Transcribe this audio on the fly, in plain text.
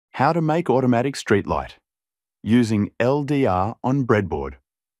How to make automatic street light using LDR on breadboard.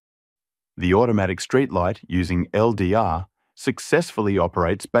 The automatic street light using LDR successfully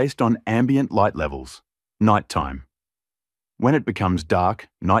operates based on ambient light levels, nighttime. When it becomes dark,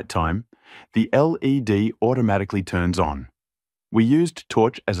 nighttime, the LED automatically turns on. We used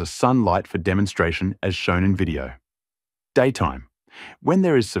torch as a sunlight for demonstration as shown in video. Daytime. When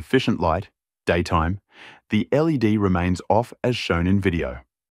there is sufficient light, daytime, the LED remains off as shown in video.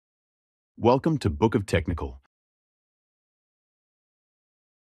 Welcome to Book of Technical.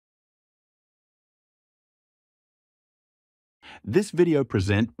 This video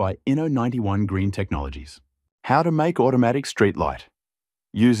present by Inno91 Green Technologies. How to make automatic street light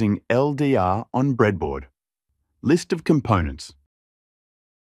using LDR on breadboard. List of components.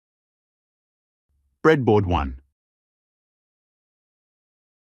 Breadboard 1.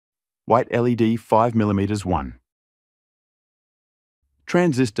 White LED 5mm 1.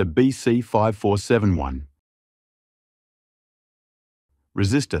 Transistor BC5471.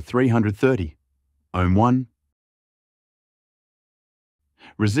 Resistor 330, ohm 1.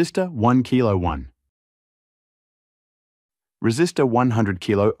 Resistor 1 kilo 1. Resistor 100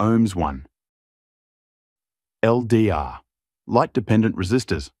 kilo ohms 1. LDR, light dependent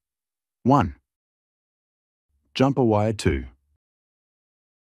resistors 1. Jumper wire 2.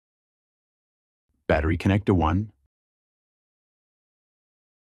 Battery connector 1.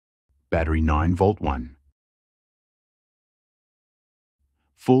 Battery 9-volt 1.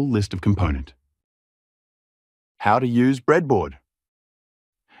 Full list of component. How to use breadboard.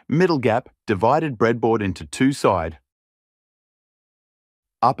 Middle gap divided breadboard into two side,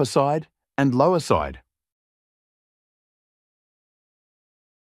 upper side and lower side.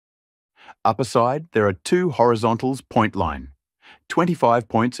 Upper side, there are two horizontals point line, 25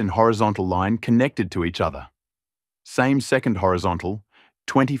 points in horizontal line connected to each other. Same second horizontal,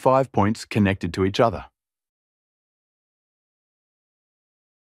 25 points connected to each other.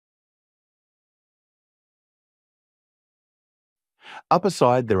 Upper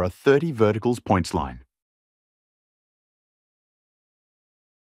side, there are 30 verticals points line.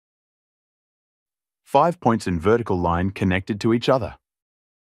 5 points in vertical line connected to each other.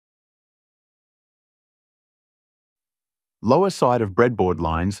 Lower side of breadboard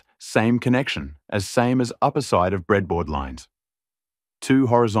lines, same connection, same as upper side of breadboard lines. 2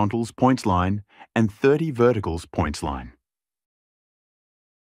 horizontals points line and 30 verticals points line.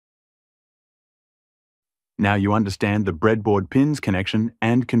 Now you understand the breadboard pins connection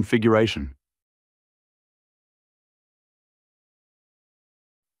and configuration.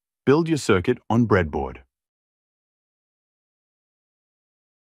 Build your circuit on breadboard.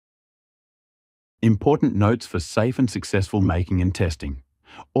 Important notes for safe and successful making and testing.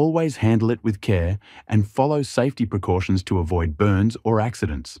 Always handle it with care and follow safety precautions to avoid burns or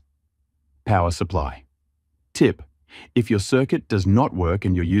accidents. Power supply. Tip: if your circuit does not work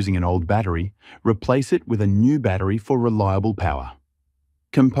and you're using an old battery, replace it with a new battery for reliable power.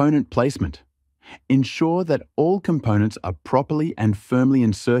 Component placement. Ensure that all components are properly and firmly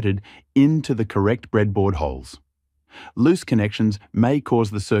inserted into the correct breadboard holes. Loose connections may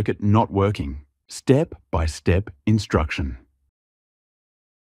cause the circuit not working. Step-by-step instruction.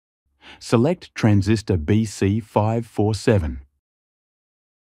 Select transistor BC547.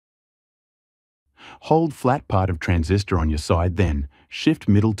 Hold flat part of transistor on your side, then shift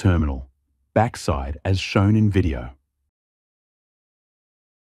middle terminal, back side as shown in video.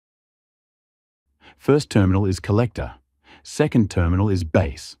 First terminal is collector, second terminal is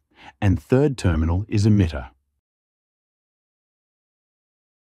base, and third terminal is emitter.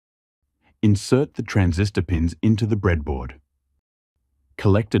 Insert the transistor pins into the breadboard.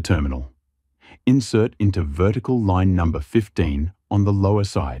 Collector terminal. Insert into vertical line number 15 on the lower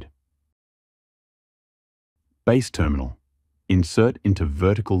side. Base terminal. Insert into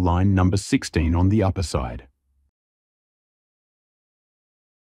vertical line number 16 on the upper side.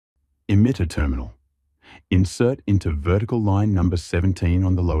 Emitter terminal. Insert into vertical line number 17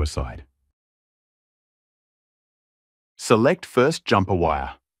 on the lower side. Select first jumper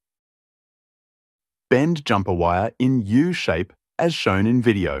wire. Bend jumper wire in U shape as shown in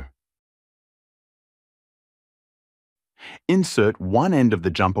video. Insert one end of the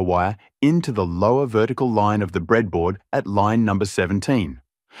jumper wire into the lower vertical line of the breadboard at line number 17,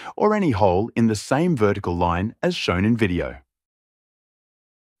 or any hole in the same vertical line as shown in video.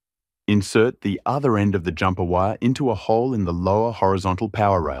 Insert the other end of the jumper wire into a hole in the lower horizontal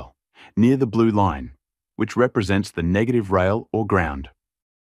power rail, near the blue line, which represents the negative rail or ground.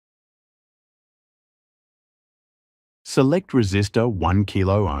 Select resistor 1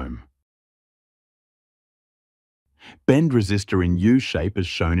 kilo ohm. Bend resistor in U shape as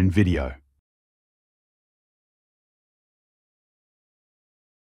shown in video.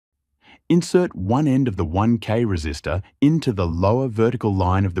 Insert one end of the 1K resistor into the lower vertical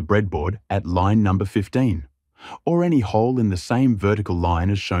line of the breadboard at line number 15, or any hole in the same vertical line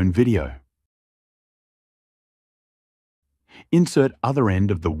as shown video. Insert other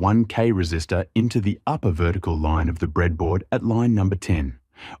end of the 1K resistor into the upper vertical line of the breadboard at line number 10,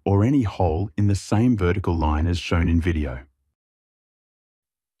 or any hole in the same vertical line as shown in video.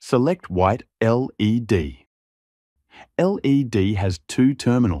 Select white LED. LED has two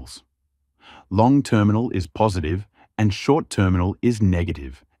terminals. Long terminal is positive and short terminal is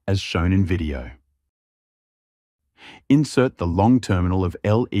negative, as shown in video. Insert the long terminal of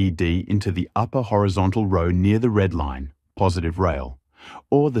LED into the upper horizontal row near the red line, positive rail,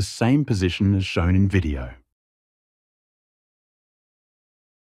 or the same position as shown in video.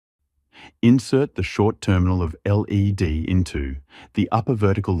 Insert the short terminal of LED into the upper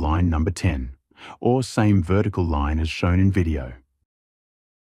vertical line number 10, or same vertical line as shown in video.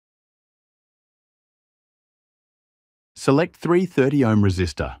 Select 330 ohm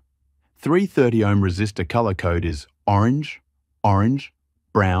resistor. 330 ohm resistor color code is orange, orange,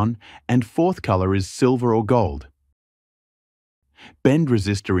 brown, and fourth color is silver or gold. Bend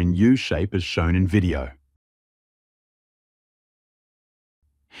resistor in U shape as shown in video.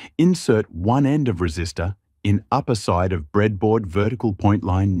 Insert one end of resistor in upper side of breadboard vertical point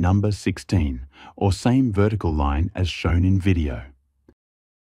line number 16, or same vertical line as shown in video.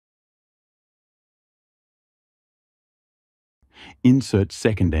 Insert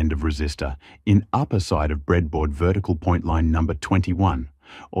second end of resistor in upper side of breadboard vertical point line number 21,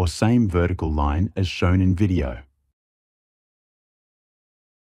 or same vertical line as shown in video.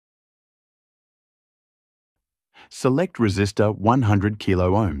 Select resistor 100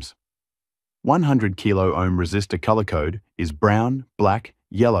 kilo ohms. 100 kilo ohm resistor color code is brown, black,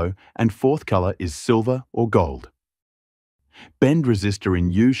 yellow, and fourth color is silver or gold. Bend resistor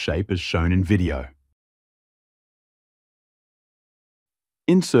in U shape as shown in video.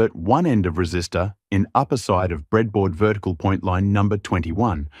 Insert one end of resistor in upper side of breadboard vertical point line number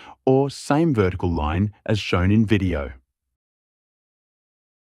 21, or same vertical line as shown in video.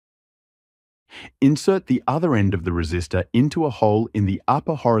 Insert the other end of the resistor into a hole in the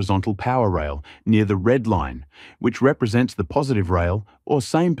upper horizontal power rail near the red line, which represents the positive rail, or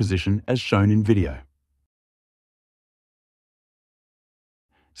same position as shown in video.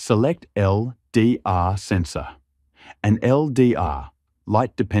 Select LDR Sensor. An LDR,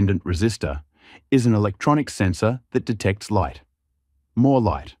 Light Dependent Resistor, is an electronic sensor that detects light. More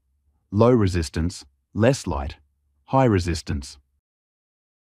light, low resistance, less light, high resistance.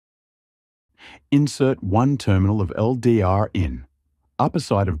 Insert one terminal of LDR in upper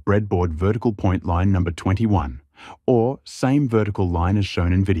side of breadboard vertical point line number 21, or same vertical line as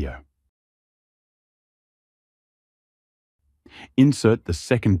shown in video. Insert the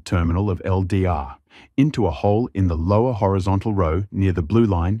second terminal of LDR into a hole in the lower horizontal row near the blue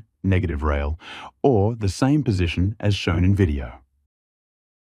line, negative rail, or the same position as shown in video.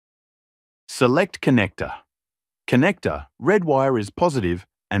 Select connector. Connector, red wire is positive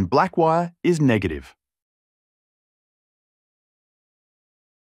and black wire is negative.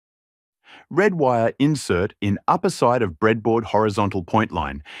 Red wire insert in upper side of breadboard horizontal point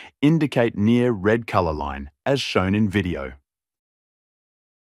line, indicate near red color line, as shown in video.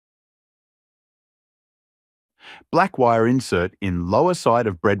 Black wire insert in lower side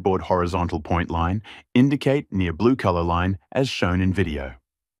of breadboard horizontal point line, indicate near blue color line, as shown in video.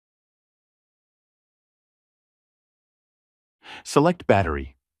 Select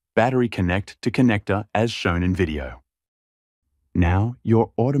battery. Battery connect to connector as shown in video. Now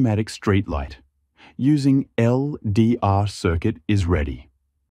your automatic street light using LDR circuit is ready.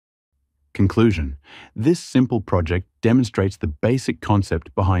 Conclusion: this simple project demonstrates the basic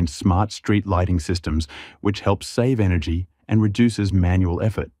concept behind smart street lighting systems, which helps save energy and reduces manual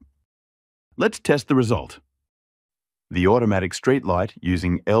effort. Let's test the result. The automatic street light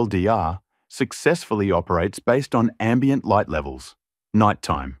using LDR successfully operates based on ambient light levels,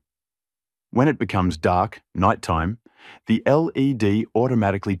 nighttime. When it becomes dark, nighttime, the LED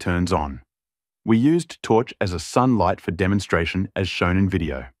automatically turns on. We used torch as a sunlight for demonstration as shown in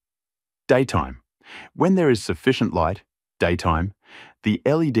video. Daytime. When there is sufficient light, daytime, the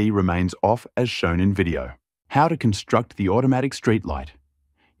LED remains off as shown in video. How to construct the automatic street light.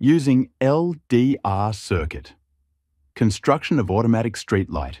 Using LDR circuit. Construction of automatic street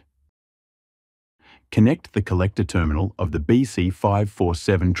light. Connect the collector terminal of the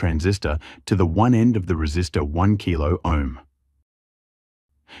BC547 transistor to the one end of the resistor 1 kilo ohm.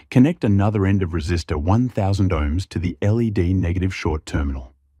 Connect another end of resistor 1000 ohms to the LED negative short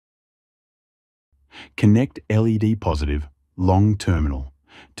terminal. Connect LED positive long terminal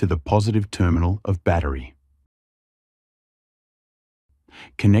to the positive terminal of battery.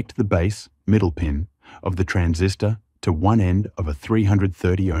 Connect the base middle pin of the transistor to one end of a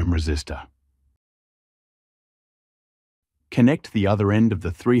 330 ohm resistor. Connect the other end of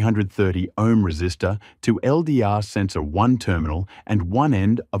the 330 ohm resistor to LDR sensor 1 terminal and one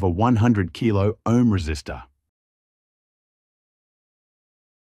end of a 100 kilo ohm resistor.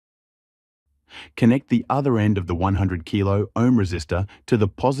 Connect the other end of the 100 kilo ohm resistor to the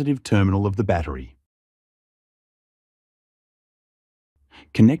positive terminal of the battery.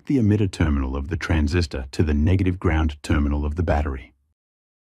 Connect the emitter terminal of the transistor to the negative ground terminal of the battery.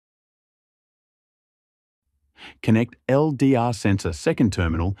 Connect LDR sensor second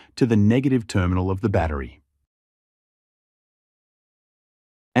terminal to the negative terminal of the battery.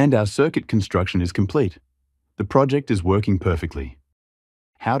 And our circuit construction is complete. The project is working perfectly.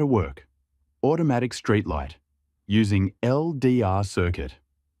 How to work? Automatic street light. Using LDR circuit.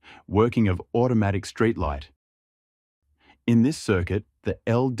 Working of automatic street light. In this circuit, the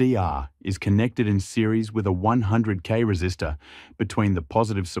LDR is connected in series with a 100K resistor between the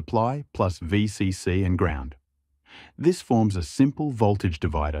positive supply plus VCC and ground. This forms a simple voltage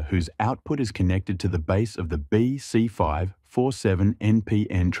divider whose output is connected to the base of the BC547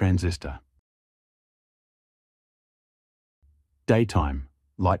 NPN transistor. Daytime,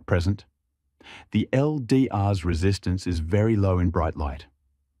 light present. The LDR's resistance is very low in bright light.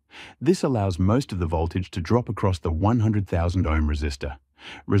 This allows most of the voltage to drop across the 100,000 ohm resistor,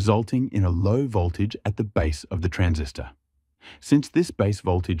 resulting in a low voltage at the base of the transistor. Since this base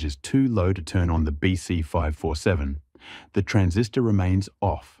voltage is too low to turn on the BC547, the transistor remains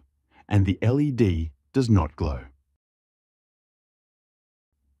off and the LED does not glow.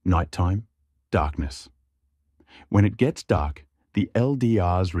 Nighttime, darkness. When it gets dark, the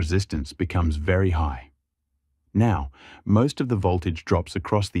LDR's resistance becomes very high. Now, most of the voltage drops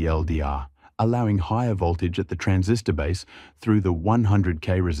across the LDR, allowing higher voltage at the transistor base through the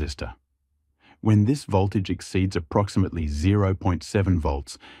 100K resistor. When this voltage exceeds approximately 0.7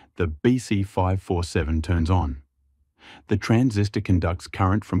 volts, the BC547 turns on. The transistor conducts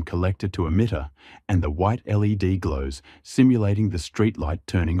current from collector to emitter, and the white LED glows, simulating the street light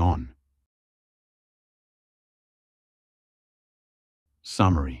turning on.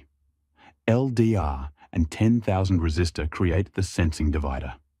 Summary. LDR and 10,000 resistor create the sensing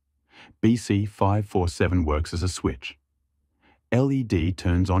divider. BC547 works as a switch. LED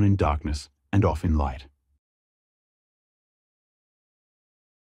turns on in darkness and off in light.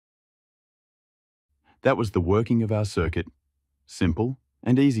 That was the working of our circuit. Simple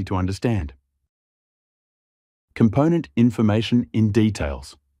and easy to understand. Component information in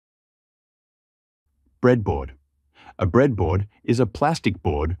details. Breadboard. A breadboard is a plastic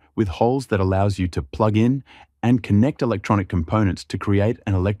board with holes that allows you to plug in and connect electronic components to create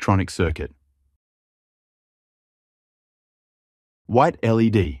an electronic circuit. White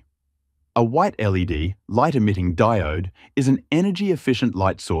LED. A white LED, light-emitting diode, is an energy-efficient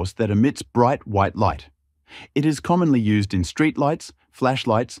light source that emits bright white light. It is commonly used in streetlights,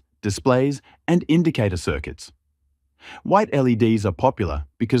 flashlights, displays, and indicator circuits. White LEDs are popular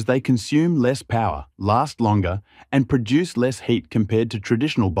because they consume less power, last longer, and produce less heat compared to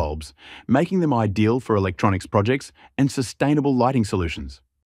traditional bulbs, making them ideal for electronics projects and sustainable lighting solutions.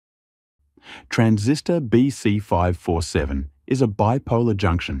 Transistor BC547 is a bipolar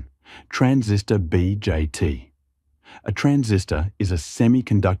junction, transistor BJT. A transistor is a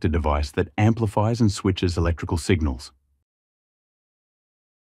semiconductor device that amplifies and switches electrical signals.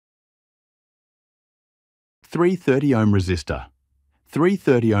 330 ohm resistor.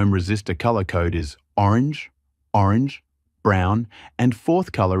 330 ohm resistor color code is orange, orange, brown, and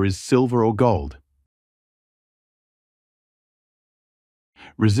fourth color is silver or gold.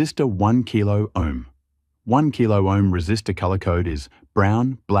 Resistor 1 kilo ohm. 1 kilo ohm resistor color code is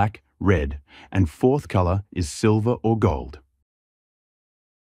brown, black, red, and fourth color is silver or gold.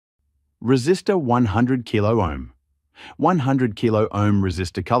 Resistor 100 kilo ohm. 100 kilo ohm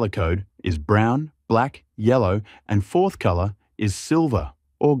resistor color code is brown, black, yellow, and fourth color is silver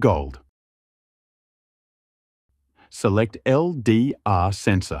or gold. Select LDR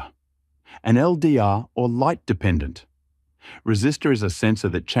sensor. An LDR or light dependent. Resistor is a sensor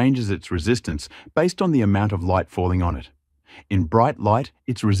that changes its resistance based on the amount of light falling on it. In bright light,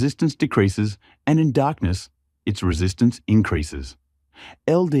 its resistance decreases, and in darkness, its resistance increases.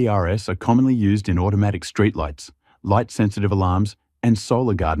 LDRs are commonly used in automatic streetlights, light-sensitive alarms, and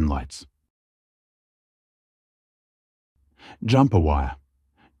solar garden lights. Jumper wire.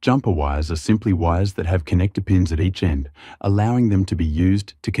 Jumper wires are simply wires that have connector pins at each end, allowing them to be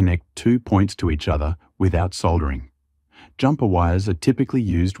used to connect two points to each other without soldering. Jumper wires are typically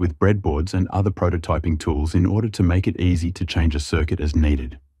used with breadboards and other prototyping tools in order to make it easy to change a circuit as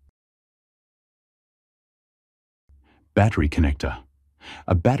needed. Battery connector.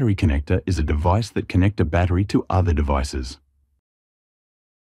 A battery connector is a device that connects a battery to other devices.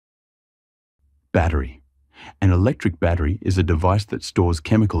 Battery. An electric battery is a device that stores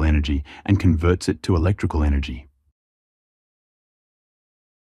chemical energy and converts it to electrical energy.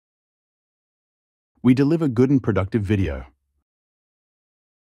 We deliver good and productive video.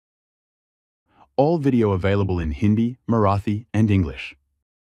 All video available in Hindi, Marathi and English.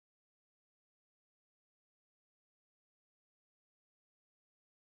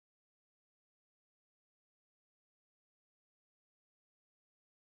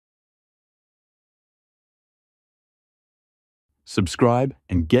 Subscribe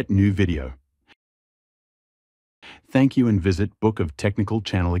and get new video. Thank you and visit Book of Technical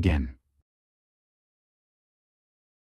channel again.